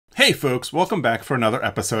Hey folks, welcome back for another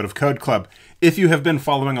episode of Code Club. If you have been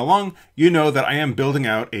following along, you know that I am building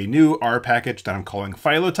out a new R package that I'm calling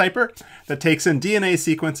Phylotyper that takes in DNA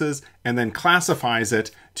sequences and then classifies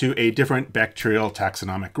it to a different bacterial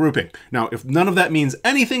taxonomic grouping. Now, if none of that means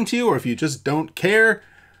anything to you, or if you just don't care,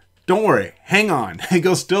 don't worry, hang on.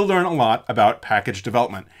 You'll still learn a lot about package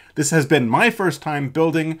development. This has been my first time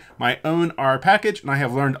building my own R package, and I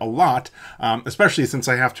have learned a lot, especially since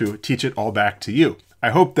I have to teach it all back to you. I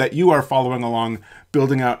hope that you are following along,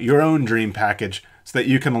 building out your own dream package so that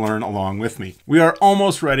you can learn along with me. We are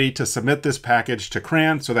almost ready to submit this package to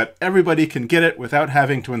CRAN so that everybody can get it without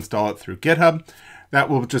having to install it through GitHub. That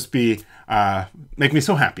will just be, make me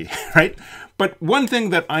so happy, right? But one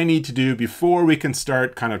thing that I need to do before we can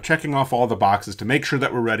start kind of checking off all the boxes to make sure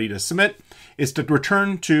that we're ready to submit is to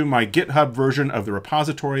return to my GitHub version of the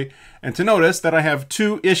repository and to notice that I have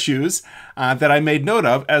two issues that I made note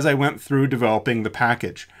of as I went through developing the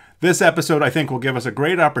package. This episode, I think, will give us a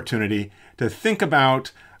great opportunity to think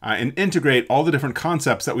about and integrate all the different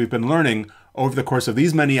concepts that we've been learning over the course of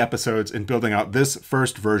these many episodes in building out this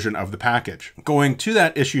first version of the package. Going to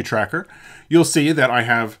that issue tracker, you'll see that I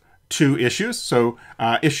have two issues. So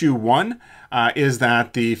issue one is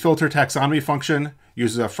that the filter taxonomy function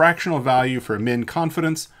uses a fractional value for min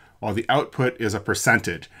confidence, while the output is a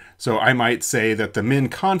percentage. So I might say that the min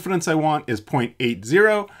confidence I want is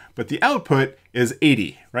 0.80, but the output is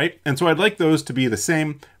 80, right? And so I'd like those to be the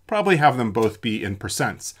same, probably have them both be in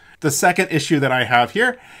percents. The second issue that I have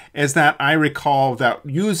here is that I recall that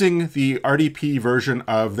using the RDP version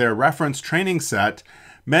of their reference training set,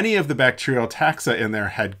 many of the bacterial taxa in there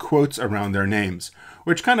had quotes around their names,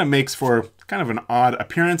 which kind of makes for kind of an odd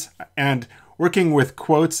appearance. And working with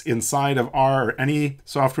quotes inside of R or any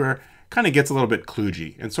software kind of gets a little bit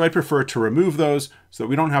kludgy. And so I prefer to remove those so that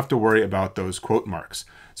we don't have to worry about those quote marks.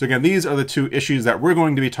 So again, these are the two issues that we're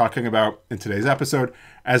going to be talking about in today's episode.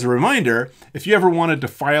 As a reminder, if you ever wanted to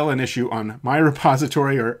file an issue on my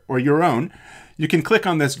repository or your own, you can click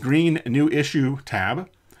on this green New Issue tab,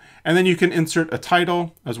 and then you can insert a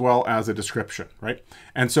title as well as a description, right?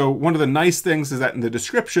 And so one of the nice things is that in the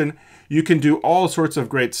description, you can do all sorts of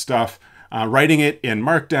great stuff, writing it in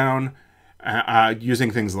Markdown,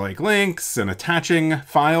 using things like links and attaching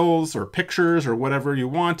files or pictures or whatever you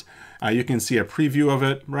want. You can see a preview of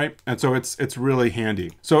it, right? And so it's really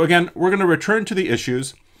handy. So again, we're going to return to the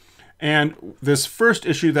issues. And this first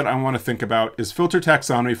issue that I want to think about is filter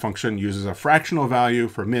taxonomy function uses a fractional value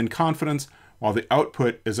for min confidence, while the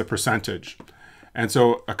output is a percentage. And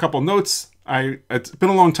so a couple notes. It's been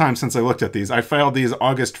a long time since I looked at these. I filed these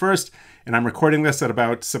August 1st, and I'm recording this at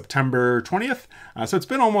about September 20th. So it's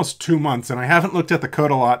been almost 2 months, and I haven't looked at the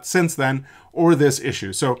code a lot since then or this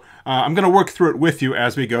issue. So I'm going to work through it with you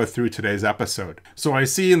as we go through today's episode. So I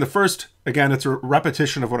see in the first, again, it's a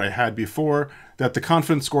repetition of what I had before, that the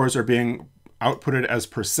confidence scores are being outputted as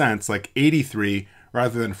percents, like 83,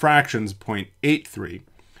 rather than fractions, 0.83.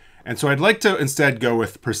 And so I'd like to instead go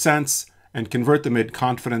with percents and convert the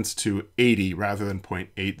mid-confidence to 80 rather than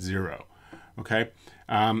 0.80, okay?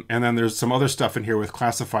 And then there's some other stuff in here with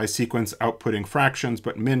classify sequence outputting fractions,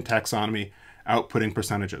 but min taxonomy outputting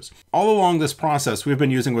percentages. All along this process, we've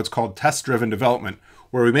been using what's called test-driven development,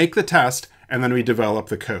 where we make the test and then we develop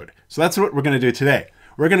the code. So that's what we're going to do today.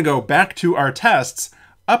 We're going to go back to our tests,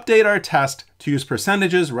 update our test to use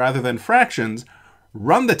percentages rather than fractions,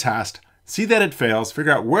 run the test, see that it fails,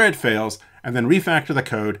 figure out where it fails, and then refactor the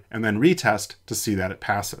code and then retest to see that it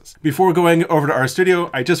passes. Before going over to RStudio,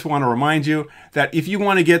 I just want to remind you that if you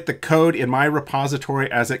want to get the code in my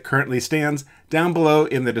repository as it currently stands, down below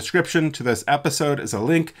in the description to this episode is a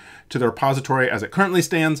link to the repository as it currently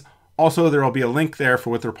stands. Also, there will be a link there for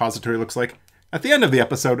what the repository looks like at the end of the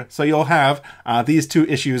episode, so you'll have these two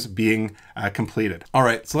issues being completed. All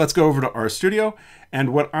right, so let's go over to RStudio.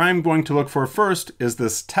 And what I'm going to look for first is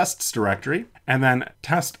this tests directory, and then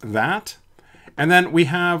test that. And then we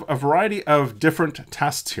have a variety of different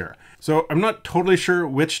tests here. So I'm not totally sure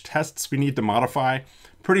which tests we need to modify.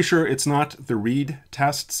 Pretty sure it's not the read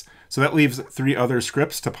tests. So that leaves 3 other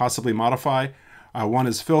scripts to possibly modify. One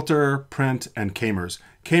is filter, print, and k-mers.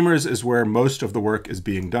 K-mers is where most of the work is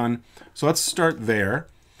being done. So let's start there.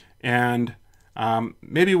 And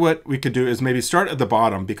maybe what we could do is maybe start at the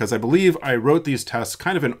bottom, because I believe I wrote these tests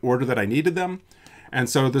kind of in order that I needed them. And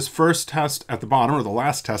so this first test at the bottom, or the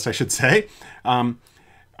last test, I should say,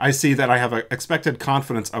 I see that I have an expected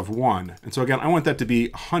confidence of 1. And so again, I want that to be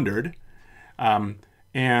 100.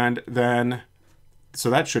 And then, so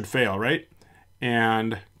that should fail, right?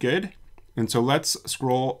 And good. And so let's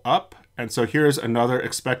scroll up. And so here's another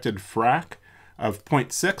expected frac of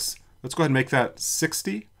 0.6. Let's go ahead and make that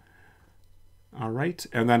 60. All right,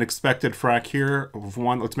 and then expected frac here of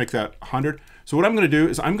 1. Let's make that 100. So what I'm going to do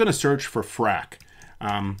is I'm going to search for frac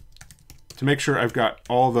to make sure I've got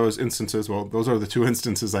all those instances. Well, those are the 2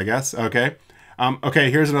 instances, I guess. Okay. Okay,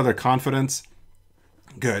 here's another confidence.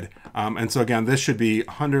 Good. And so again, this should be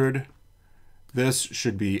 100. This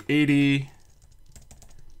should be 80.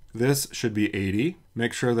 This should be 80.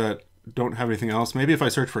 Make sure that don't have anything else. Maybe if I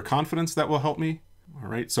search for confidence, that will help me. All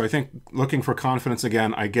right, so I think looking for confidence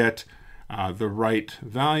again, I get the right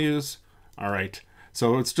values. All right,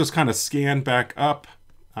 so it's just kind of scan back up,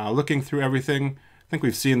 looking through everything. I think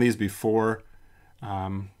we've seen these before.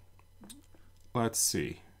 Let's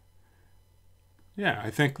see. Yeah, I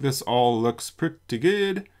think this all looks pretty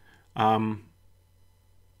good. Yeah,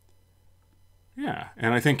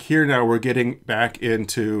 and I think here now we're getting back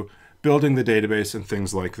into building the database and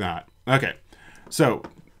things like that. Okay, so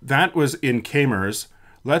that was in K-MERS.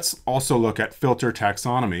 Let's also look at filter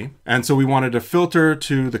taxonomy. And so we wanted to filter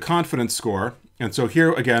to the confidence score. And so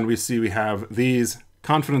here again, we see we have these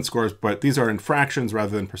confidence scores, but these are in fractions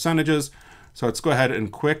rather than percentages. So let's go ahead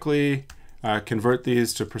and quickly convert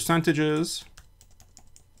these to percentages.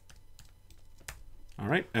 All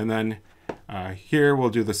right, and then here we'll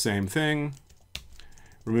do the same thing,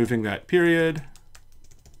 removing that period.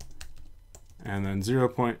 And then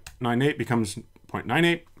 0.98 becomes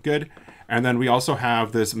 0.98, good. And then we also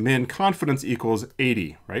have this min confidence equals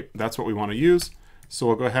 80, right? That's what we want to use. So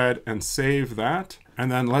we'll go ahead and save that.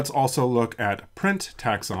 And then let's also look at print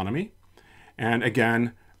taxonomy. And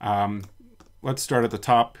again, let's start at the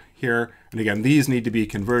top here. And again, these need to be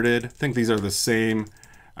converted. I think these are the same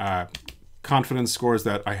confidence scores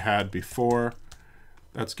that I had before.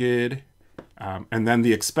 That's good. And then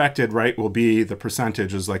the expected, right, will be the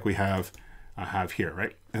percentages like we have here,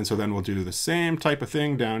 right? And so then we'll do the same type of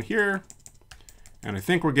thing down here. And I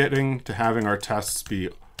think we're getting to having our tests be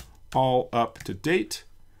all up to date.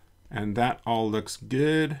 And that all looks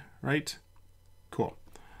good, right? Cool.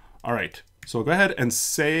 All right, so we'll go ahead and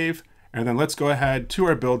save. And then let's go ahead to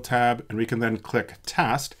our build tab and we can then click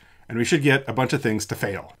test. And we should get a bunch of things to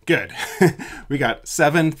fail. Good. We got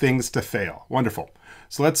 7 things to fail. Wonderful.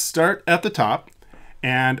 So let's start at the top.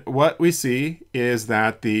 And what we see is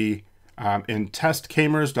that the in test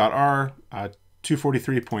K-MERS.R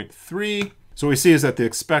 243.3, so what we see is that the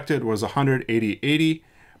expected was 180.80,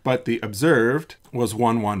 but the observed was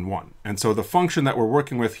 111. And so the function that we're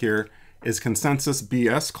working with here is consensus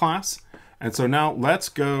BS class. And so now let's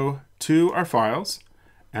go to our files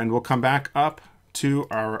and we'll come back up to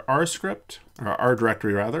our R script, or R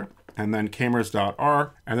directory rather, and then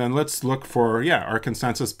K-MERS.R, and then let's look for, yeah, our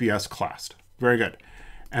consensus BS class. Very good.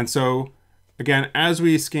 And so again, as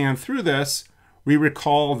we scan through this, we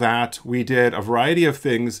recall that we did a variety of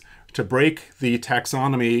things to break the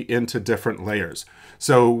taxonomy into different layers.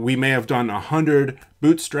 So we may have done 100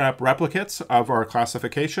 bootstrap replicates of our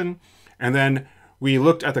classification, and then we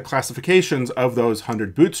looked at the classifications of those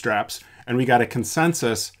 100 bootstraps, and we got a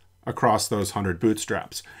consensus across those 100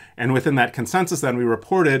 bootstraps. And within that consensus, then we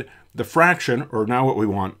reported the fraction, or now what we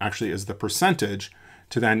want actually is the percentage,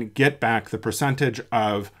 to then get back the percentage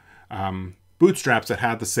of bootstraps that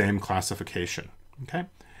had the same classification, okay?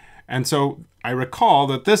 And so I recall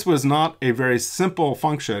that this was not a very simple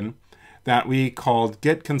function that we called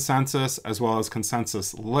get consensus as well as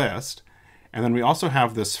consensus list. And then we also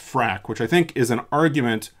have this frac, which I think is an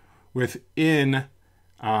argument within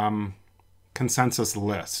consensus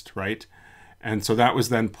list, right? And so that was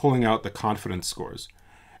then pulling out the confidence scores.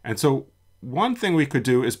 And so one thing we could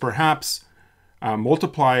do is perhaps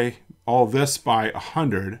multiply all this by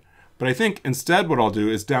 100. But I think instead what I'll do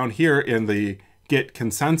is down here in the get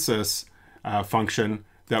consensus function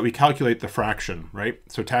that we calculate the fraction, right?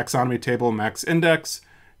 So taxonomy table max index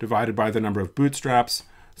divided by the number of bootstraps.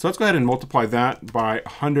 So let's go ahead and multiply that by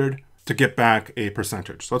 100 to get back a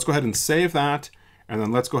percentage. So let's go ahead and save that. And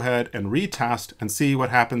then let's go ahead and retest and see what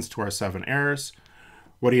happens to our 7 errors.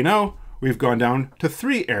 What do you know? We've gone down to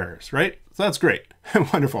 3 errors, right? So that's great.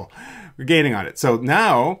 Wonderful. We're gaining on it. So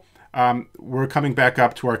now we're coming back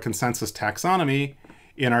up to our consensus taxonomy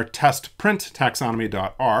in our test print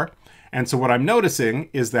taxonomy.r. And so what I'm noticing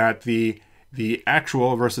is that the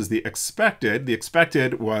actual versus the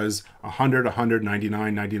expected was 100, 100,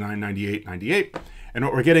 99, 99, 98, 98. And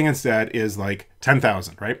what we're getting instead is like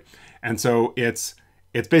 10,000, right? And so it's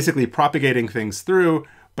basically propagating things through,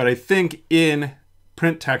 but I think in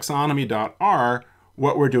print taxonomy.r,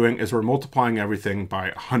 what we're doing is we're multiplying everything by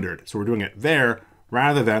 100. So we're doing it there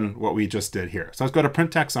rather than what we just did here. So let's go to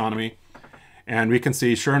print taxonomy, and we can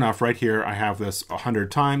see, sure enough, right here, I have this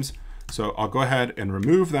 100 times. So I'll go ahead and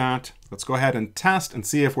remove that. Let's go ahead and test and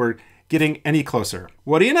see if we're getting any closer.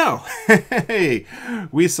 What do you know? Hey,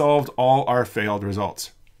 we solved all our failed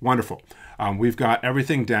results. Wonderful. We've got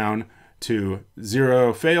everything down to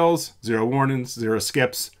 0 fails, 0 warnings, 0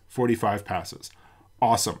 skips, 45 passes.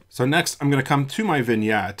 Awesome. So next I'm going to come to my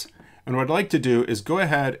vignette. And what I'd like to do is go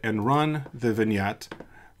ahead and run the vignette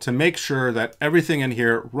to make sure that everything in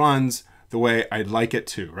here runs the way I'd like it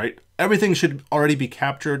to, right? Everything should already be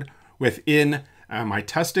captured within my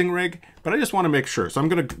testing rig, but I just want to make sure. So I'm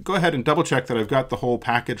going to go ahead and double check that I've got the whole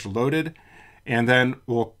package loaded. And then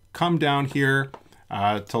we'll come down here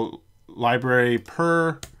to library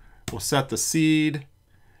per, we'll set the seed,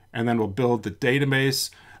 and then we'll build the database.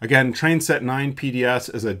 Again, trainset9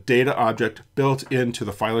 PDS is a data object built into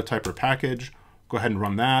the Phylotyper package. Go ahead and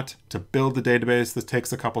run that to build the database. This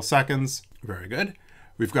takes a couple seconds. Very good.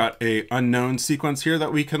 We've got a unknown sequence here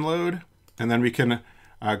that we can load, and then we can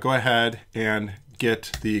go ahead and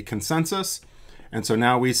get the consensus. And so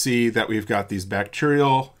now we see that we've got these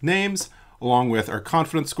bacterial names along with our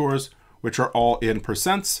confidence scores, which are all in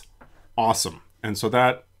percents. Awesome. And so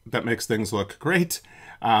that makes things look great.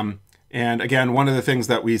 And again, one of the things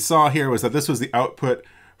that we saw here was that this was the output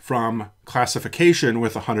from classification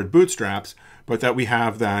with 100 bootstraps, but that we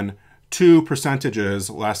have then 2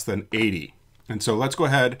 percentages less than 80. And so let's go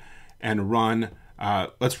ahead and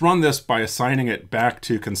let's run this by assigning it back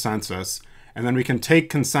to consensus. And then we can take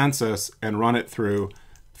consensus and run it through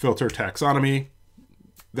filter taxonomy.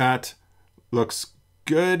 That looks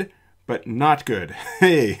good, but not good.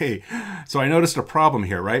 Hey. So I noticed a problem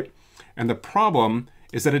here, right? And the problem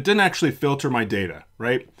is that it didn't actually filter my data,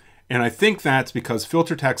 right? And I think that's because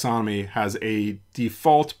filter taxonomy has a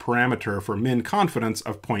default parameter for min confidence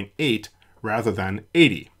of 0.8 rather than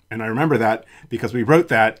 80. And I remember that because we wrote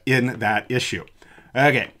that in that issue.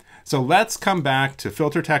 Okay, so let's come back to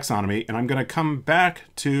filter taxonomy, and I'm going to come back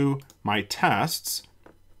to my tests,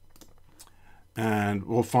 and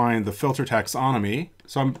we'll find the filter taxonomy.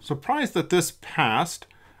 So I'm surprised that this passed.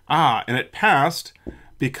 And it passed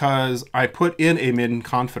because I put in a min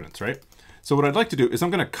confidence, right? So what I'd like to do is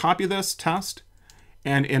I'm going to copy this test,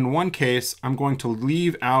 and in one case, I'm going to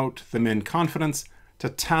leave out the min confidence to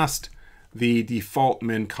test the default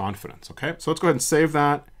min confidence, okay? So let's go ahead and save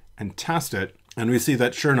that and test it. And we see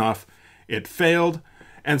that sure enough, it failed.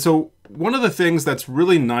 And so one of the things that's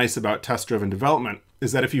really nice about test-driven development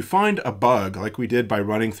is that if you find a bug, like we did by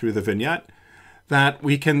running through the vignette, that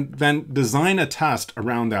we can then design a test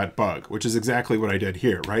around that bug, which is exactly what I did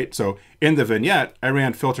here, right? So in the vignette, I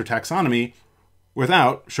ran filter taxonomy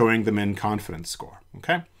without showing the min confidence score,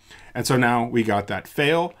 okay? And so now we got that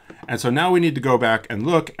fail. And so now we need to go back and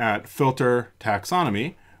look at filter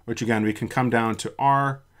taxonomy, which again, we can come down to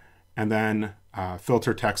R and then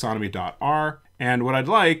filter taxonomy.r. And what I'd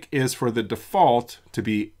like is for the default to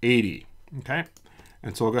be 80, okay?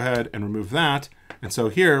 And so we'll go ahead and remove that. And so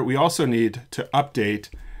here we also need to update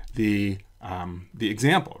the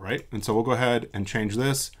example, right? And so we'll go ahead and change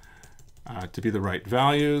this to be the right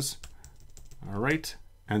values. All right.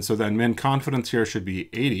 And so then min confidence here should be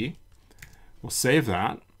 80. We'll save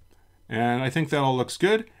that. And I think that all looks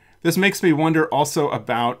good. This makes me wonder also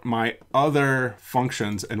about my other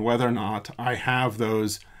functions and whether or not I have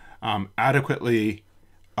those adequately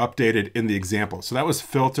updated in the example. So that was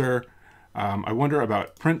filter. I wonder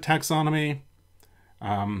about print taxonomy.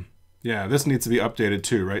 Yeah, this needs to be updated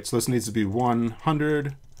too, right? So this needs to be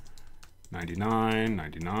 100, 99,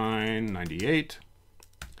 99, 98.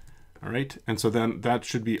 All right, and so then that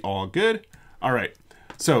should be all good. All right,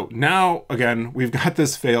 so now again, we've got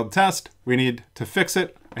this failed test. We need to fix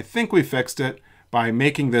it. I think we fixed it by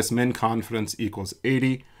making this min confidence equals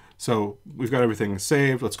 80. So we've got everything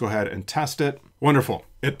saved. Let's go ahead and test it. Wonderful,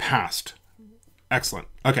 it passed. Excellent.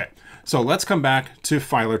 Okay, so let's come back to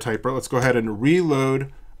Phylotyper. Let's go ahead and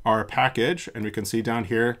reload our package, and we can see down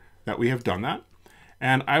here that we have done that.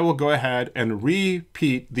 And I will go ahead and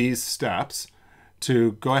repeat these steps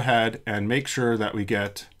to go ahead and make sure that we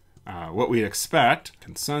get what we expect.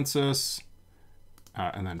 Consensus,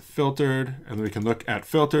 and then filtered, and then we can look at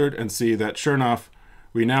filtered and see that sure enough,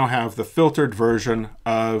 we now have the filtered version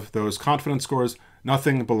of those confidence scores,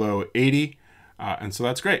 nothing below 80, and so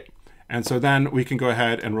that's great. And so then we can go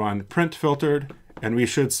ahead and run print filtered, and we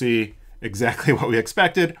should see exactly what we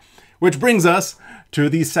expected, which brings us to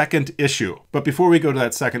the second issue. But before we go to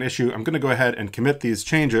that second issue, I'm going to go ahead and commit these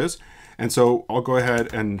changes. And so I'll go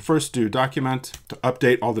ahead and first do document to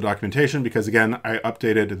update all the documentation, because again, I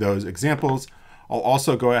updated those examples. I'll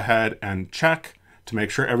also go ahead and check to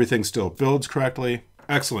make sure everything still builds correctly.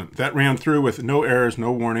 Excellent. That ran through with no errors,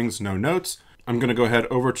 no warnings, no notes. I'm going to go ahead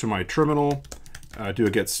over to my terminal, do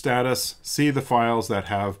a git status, see the files that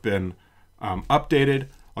have been updated.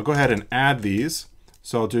 I'll go ahead and add these.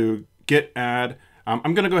 So I'll do git add.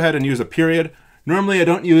 I'm going to go ahead and use a period. Normally I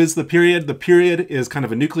don't use the period. The period is kind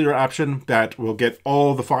of a nuclear option that will get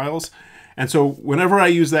all the files. And so whenever I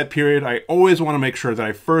use that period, I always want to make sure that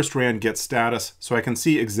I first ran git status so I can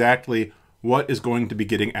see exactly what is going to be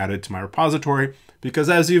getting added to my repository. Because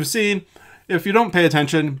as you've seen, if you don't pay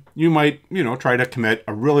attention, you might, try to commit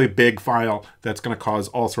a really big file that's going to cause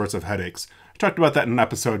all sorts of headaches. I talked about that in an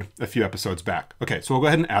episode a few episodes back. Okay, so we'll go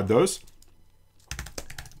ahead and add those.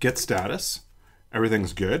 Git status,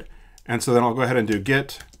 everything's good. And so then I'll go ahead and do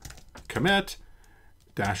git commit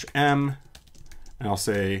 -m, and I'll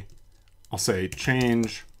say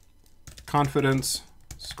change confidence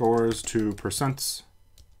scores to percentages,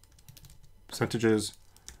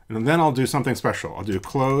 and then I'll do something special. I'll do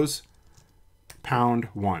close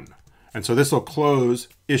 #1, and so this will close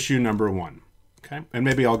issue number 1. Okay, and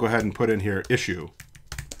maybe I'll go ahead and put in here issue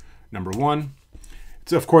number 1.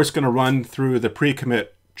 It's of course going to run through the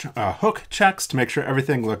pre-commit hook checks to make sure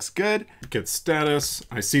everything looks good. Git status,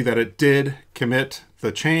 I see that it did commit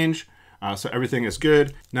the change, so everything is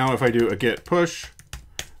good. Now if I do a git push,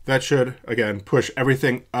 that should again push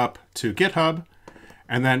everything up to GitHub.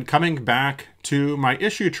 And then coming back to my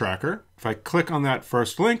issue tracker, if I click on that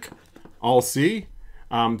first link, I'll see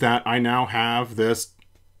that I now have this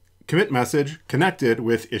commit message connected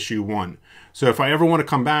with issue 1. So if I ever want to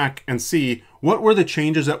come back and see what were the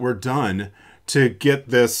changes that were done to get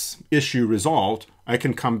this issue resolved, I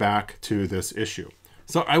can come back to this issue.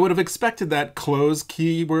 So I would have expected that close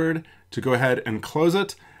keyword to go ahead and close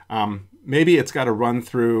it. Maybe it's got to run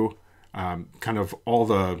through kind of all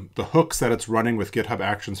the hooks that it's running with GitHub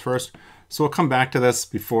Actions first. So we'll come back to this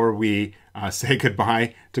before we say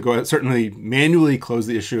goodbye to go certainly manually close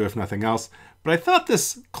the issue if nothing else. But I thought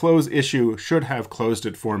this close issue should have closed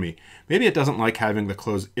it for me. Maybe it doesn't like having the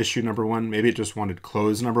close issue number 1. Maybe it just wanted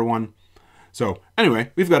close number 1. So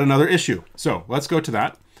anyway, we've got another issue. So let's go to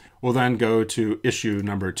that. We'll then go to issue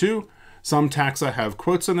number 2. Some taxa have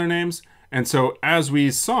quotes in their names. And so as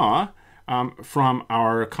we saw from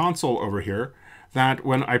our console over here, that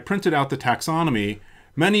when I printed out the taxonomy,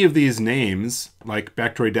 many of these names, like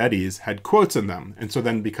Bacteroidetes, had quotes in them. And so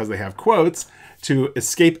then because they have quotes, to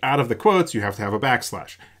escape out of the quotes, you have to have a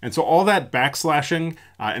backslash. And so all that backslashing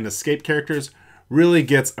and escape characters really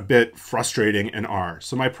gets a bit frustrating in R.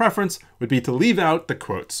 So my preference would be to leave out the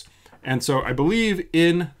quotes. And so I believe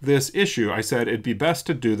in this issue, I said it'd be best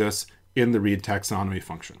to do this in the read taxonomy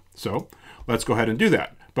function. So let's go ahead and do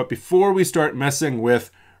that. But before we start messing with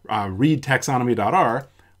read taxonomy.r,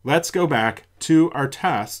 let's go back to our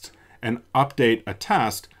test and update a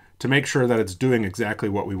test to make sure that it's doing exactly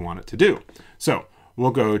what we want it to do. So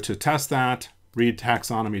we'll go to test that, read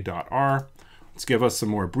taxonomy.r. Let's give us some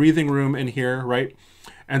more breathing room in here, right?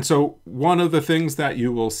 And so one of the things that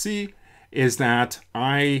you will see is that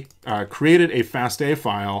I created a FASTA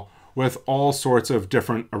file with all sorts of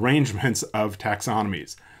different arrangements of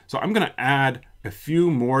taxonomies. So I'm going to add a few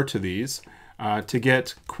more to these to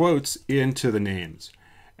get quotes into the names.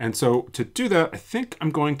 And so to do that, I think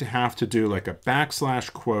I'm going to have to do like a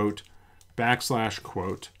 /quote,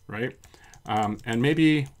 right? And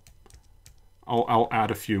maybe I'll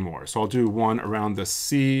add a few more. So I'll do one around the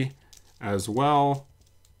C as well,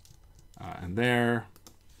 and there,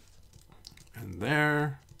 and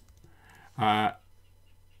there.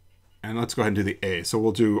 And let's go ahead and do the A. So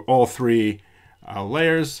we'll do all 3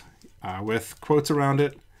 layers with quotes around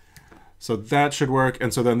it. So that should work.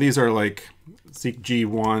 And so then these are like seek G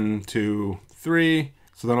 1, 2, 3.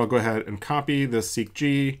 So then I'll go ahead and copy this seek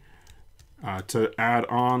G to add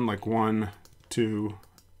on like 1, 2,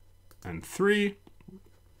 and 3.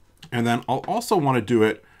 And then I'll also want to do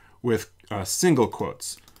it with single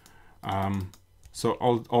quotes. So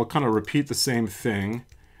I'll kind of repeat the same thing.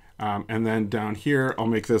 And then down here, I'll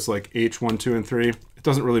make this like H1, 2, and 3. It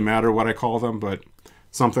doesn't really matter what I call them, but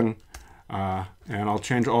something. And I'll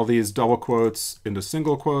change all these double quotes into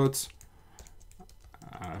single quotes.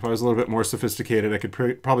 If I was a little bit more sophisticated, I could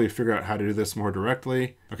probably figure out how to do this more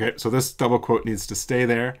directly. Okay, so this double quote needs to stay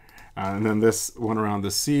there. And then this one around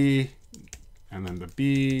the C, and then the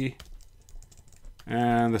B,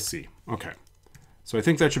 and the C. Okay, so I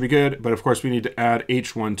think that should be good, but of course we need to add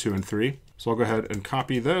H1, 2, and 3. So I'll go ahead and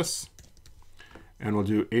copy this, and we'll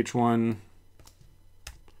do H1,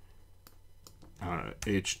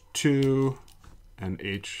 H2, and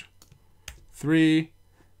H3.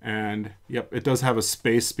 And yep, it does have a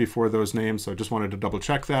space before those names, so I just wanted to double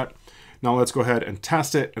check that. Now let's go ahead and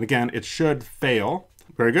test it. And again, it should fail.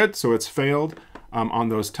 Very good, so it's failed on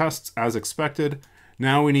those tests as expected.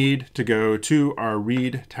 Now we need to go to our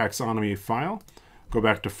read taxonomy file, go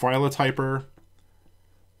back to filotyper,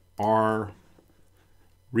 r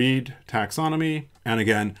read taxonomy. And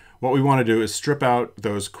again, what we want to do is strip out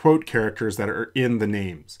those quote characters that are in the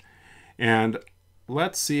names. And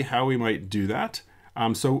let's see how we might do that.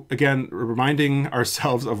 So again, reminding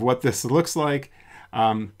ourselves of what this looks like,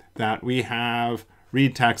 that we have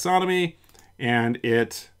read taxonomy, and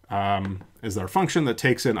it is our function that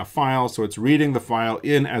takes in a file. So it's reading the file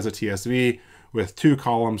in as a TSV with two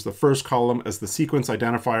columns. The first column is the sequence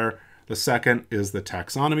identifier. The second is the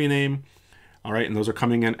taxonomy name. All right, and those are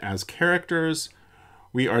coming in as characters.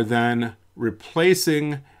 We are then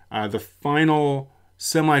replacing the final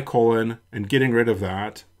semicolon and getting rid of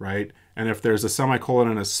that, right? And if there's a semicolon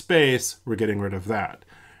and a space, we're getting rid of that.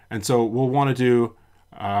 And so we'll want to do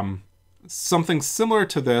something similar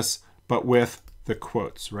to this, but with the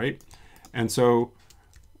quotes, right? And so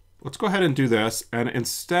let's go ahead and do this. And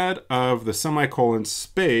instead of the semicolon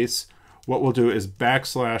space, what we'll do is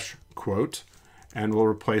 \quote, and we'll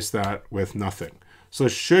replace that with nothing. So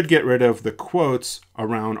it should get rid of the quotes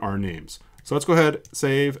around our names. So let's go ahead,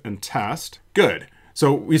 save, and test. Good.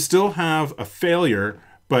 So we still have a failure,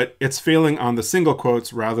 but it's failing on the single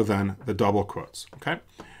quotes rather than the double quotes, okay?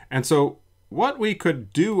 And so what we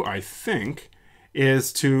could do, I think,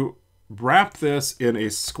 is to wrap this in a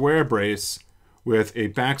square brace with a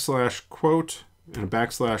 \quote and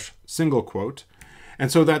a \single quote.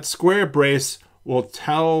 And so that square brace will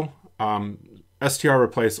tell str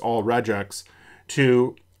replace all regex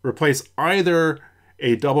to replace either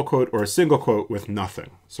a double quote or a single quote with nothing.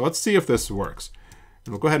 So let's see if this works.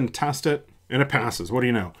 And we'll go ahead and test it, and it passes. What do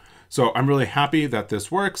you know? So I'm really happy that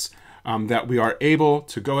this works, that we are able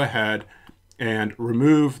to go ahead and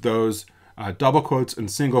remove those double quotes and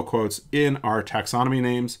single quotes in our taxonomy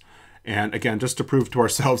names. And again, just to prove to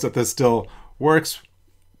ourselves that this still works,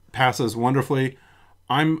 passes wonderfully,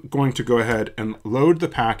 I'm going to go ahead and load the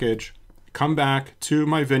package, come back to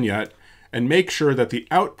my vignette, and make sure that the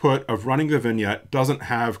output of running the vignette doesn't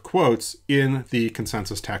have quotes in the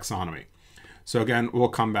consensus taxonomy. So again, we'll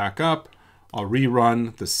come back up, I'll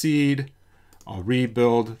rerun the seed, I'll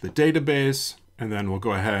rebuild the database, and then we'll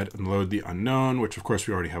go ahead and load the unknown, which of course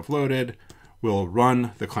we already have loaded. We'll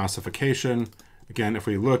run the classification. Again, if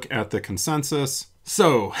we look at the consensus,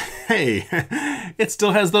 so hey, it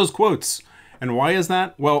still has those quotes. And why is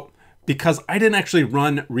that? Well, because I didn't actually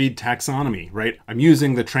run read taxonomy, right? I'm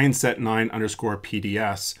using the train set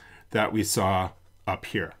 9_PDS that we saw up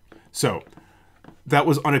here. So that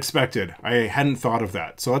was unexpected. I hadn't thought of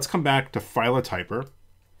that. So let's come back to Filotyper.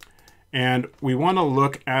 And we want to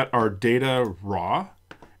look at our data raw.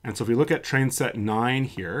 And so if we look at train set 9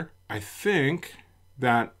 here, I think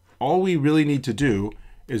that all we really need to do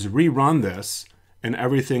is rerun this and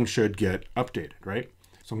everything should get updated, right?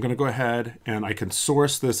 So I'm going to go ahead and I can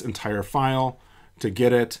source this entire file to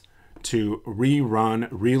get it to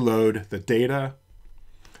reload the data.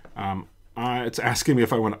 It's asking me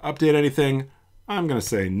if I want to update anything. I'm going to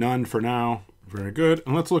say none for now. Very good.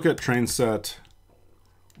 And let's look at train set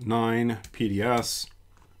 9 PDS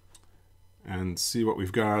and see what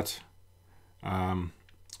we've got.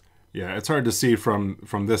 Yeah, it's hard to see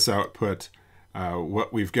from this output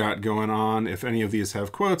what we've got going on, if any of these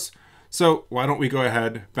have quotes. So why don't we go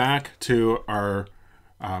ahead back to our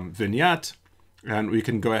vignette, and we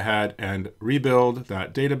can go ahead and rebuild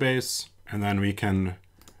that database, and then we can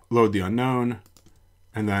load the unknown,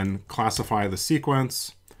 and then classify the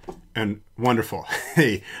sequence, and wonderful.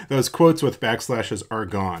 Hey, those quotes with backslashes are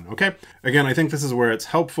gone, okay? Again, I think this is where it's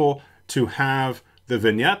helpful to have the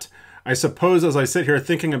vignette. I suppose as I sit here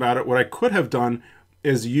thinking about it, what I could have done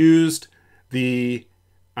is used the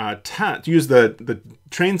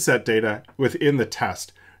train set data within the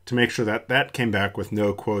test to make sure that that came back with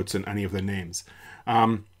no quotes in any of the names.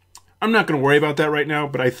 I'm not going to worry about that right now,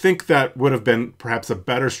 but I think that would have been perhaps a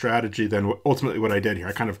better strategy than ultimately what I did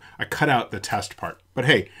here. I cut out the test part. But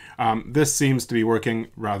hey, this seems to be working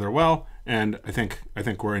rather well, and I think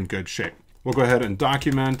we're in good shape. We'll go ahead and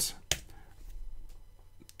document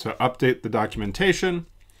to update the documentation.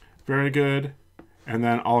 Very good. And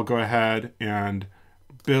then I'll go ahead and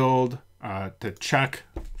build to check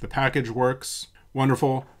the package works.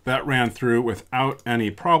 Wonderful. That ran through without any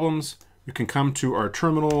problems. We can come to our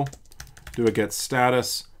terminal, do a get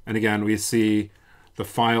status, and again, we see the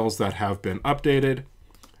files that have been updated.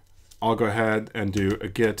 I'll go ahead and do a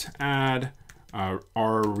git add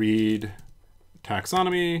rread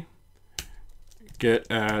taxonomy, git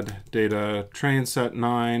add data train set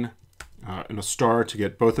 9, and a star to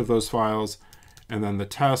get both of those files, and then the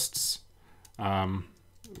tests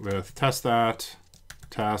with test that,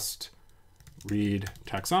 test, read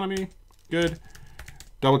taxonomy, good.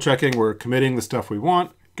 Double checking we're committing the stuff we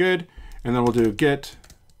want, good. And then we'll do git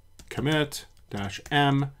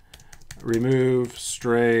commit-m, remove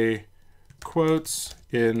stray quotes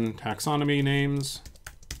in taxonomy names.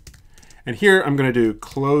 And here I'm going to do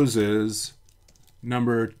closes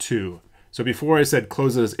number 2. So before I said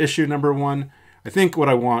closes issue number 1, I think what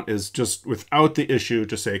I want is just without the issue,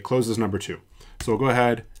 just say closes number 2. So we'll go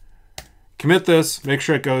ahead, commit this, make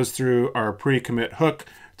sure it goes through our pre-commit hook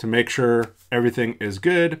to make sure everything is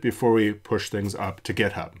good before we push things up to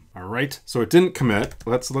GitHub. All right, so it didn't commit.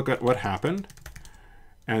 Let's look at what happened.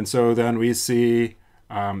 And so then we see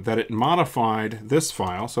that it modified this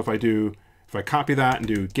file. So if I copy that and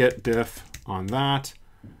do git diff on that,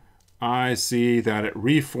 I see that it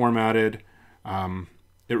reformatted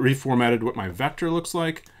what my vector looks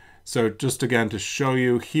like. So just again to show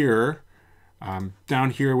you here, down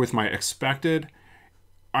here with my expected,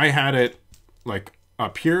 I had it like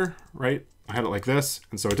up here, right? I had it like this,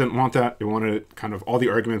 and so it didn't want that. It wanted it kind of all the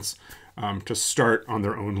arguments to start on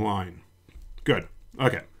their own line. Good.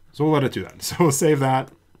 Okay, so we'll let it do that. So we'll save that,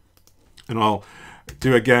 and I'll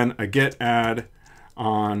do again a git add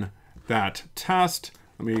on that test.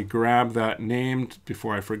 Let me grab that named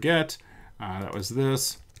before I forget. That was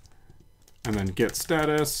this, and then git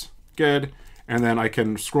status. Good. And then I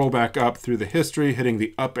can scroll back up through the history, hitting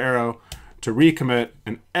the up arrow to recommit,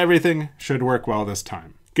 and everything should work well this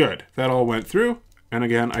time. Good. That all went through. And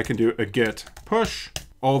again, I can do a git push.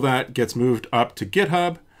 All that gets moved up to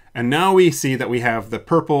GitHub. And now we see that we have the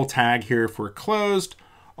purple tag here for closed,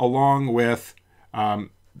 along with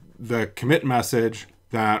the commit message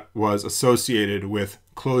that was associated with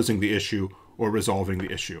closing the issue or resolving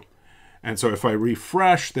the issue. And so if I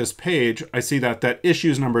refresh this page, I see that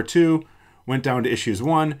issues number 2 went down to issues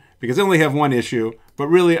 1 because I only have one issue, but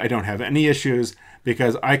really I don't have any issues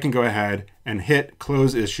because I can go ahead and hit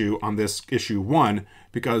close issue on this issue 1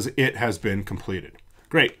 because it has been completed.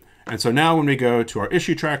 Great. And so now when we go to our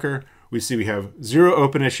issue tracker, we see we have 0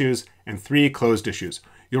 open issues and 3 closed issues.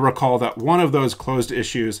 You'll recall that one of those closed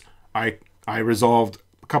issues I resolved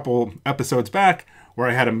a couple episodes back where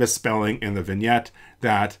I had a misspelling in the vignette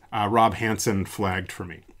that Rob Hansen flagged for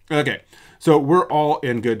me. Okay, so we're all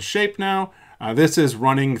in good shape now. This is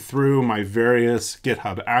running through my various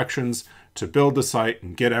GitHub actions to build the site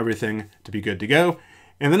and get everything to be good to go.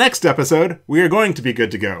 In the next episode, we are going to be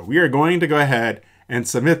good to go. We are going to go ahead and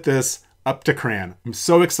submit this up to CRAN. I'm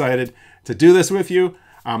so excited to do this with you.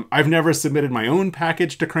 I've never submitted my own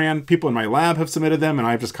package to CRAN. People in my lab have submitted them, and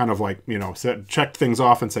I've just kind of like, checked things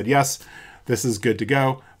off and said, yes, this is good to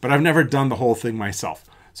go. But I've never done the whole thing myself.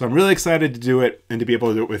 So I'm really excited to do it and to be able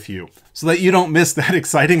to do it with you. So that you don't miss that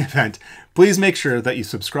exciting event, please make sure that you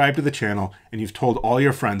subscribe to the channel and you've told all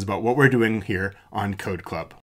your friends about what we're doing here on Code Club.